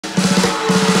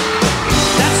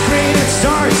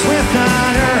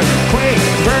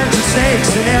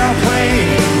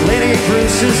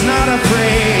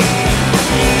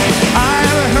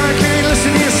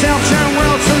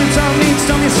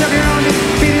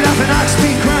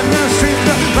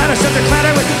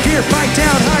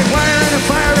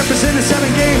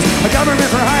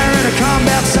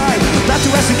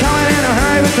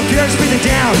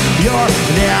your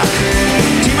neck.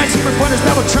 Teammates, super pointers,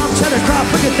 double trump, cheddar crop.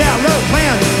 Look at that low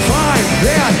plan. Fine,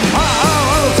 then,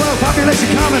 overflow. Population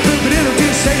common, food, but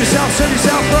introduce. Save yourself, serve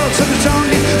yourself, road, something's on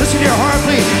me. Listen to your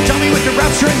heartbeat. Tell me with the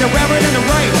rapture and the reverend and the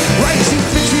right. Right, see,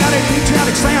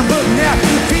 patriotic slam, book neck.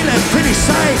 Feeling pretty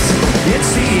sight.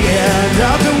 It's the end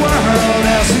of the world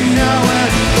as we know it.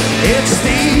 It's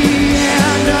the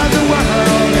end of the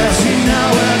world as we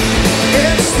know it.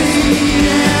 It's the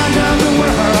end of the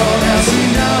world as we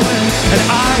know it. And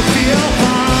I feel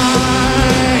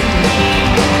fine.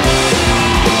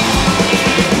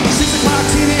 6 o'clock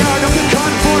TDR, don't get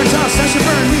caught in foreign toss. Session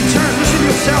burn, return, listen to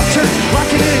yourself, turn.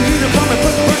 Locking in uniform and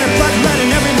put burning blood red in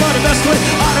every motive escalate.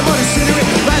 Automotive scenery,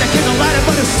 light in the light,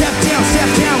 but step down,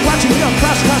 watching wheel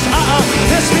crush.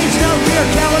 This means no beer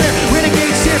calendar,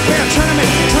 renegade stiff bear tournament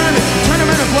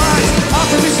of lies.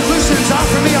 Offer me solutions,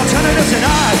 offer me alternatives, and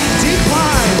I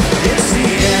decline. It's the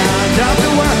end of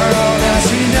the world as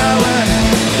we know it.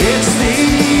 It's the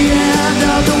end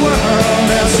of the world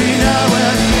as we know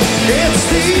it. It's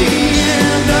the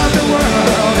end of the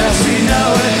world as we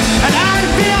know it. And I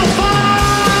feel fine.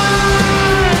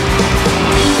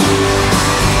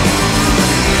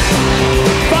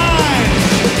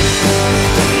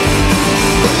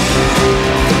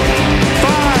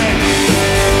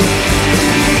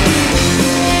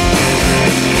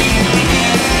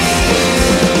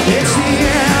 It's the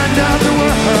end of the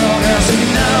world as we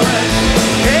know it.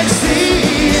 It's the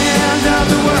end of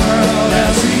the world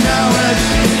as we know it.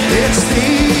 It's the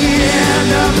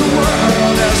end of the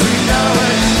world as we know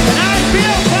it. And I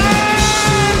feel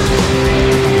fine.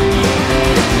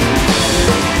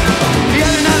 The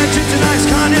other night I tripped an ice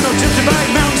continental, tripped a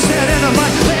bike, mountain set, and a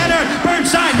light lantern,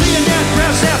 Burnside, Leonard,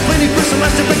 Browsap, Plenty, Bristol,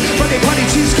 Lester, Friday, Party,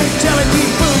 Cheesecake, Jelly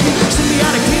Bean, Boom,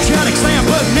 symbiotic, patriotic, slam,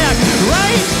 book, neck,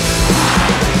 right?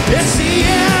 It's the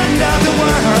end of the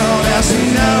world as we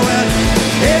know it.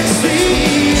 It's the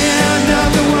end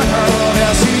of the world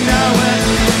as we know it.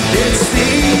 It's the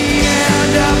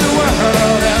end of the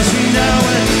world as we know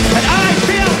it. And I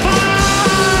feel fine.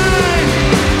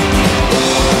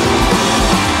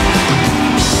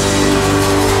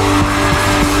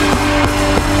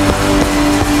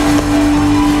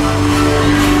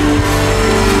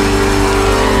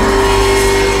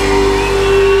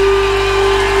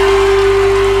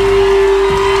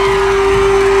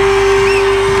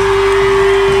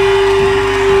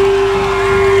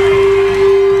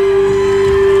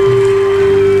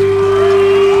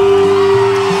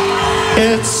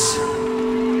 It's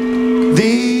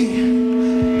the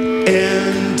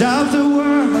end of the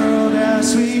world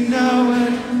as we know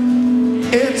it.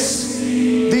 It's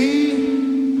the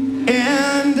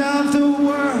end of the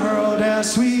world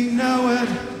as we know it.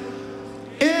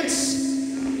 It's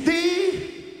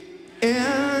the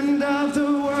end of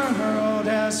the world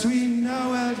as we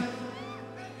know it.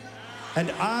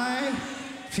 And I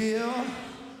feel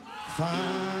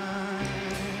fine.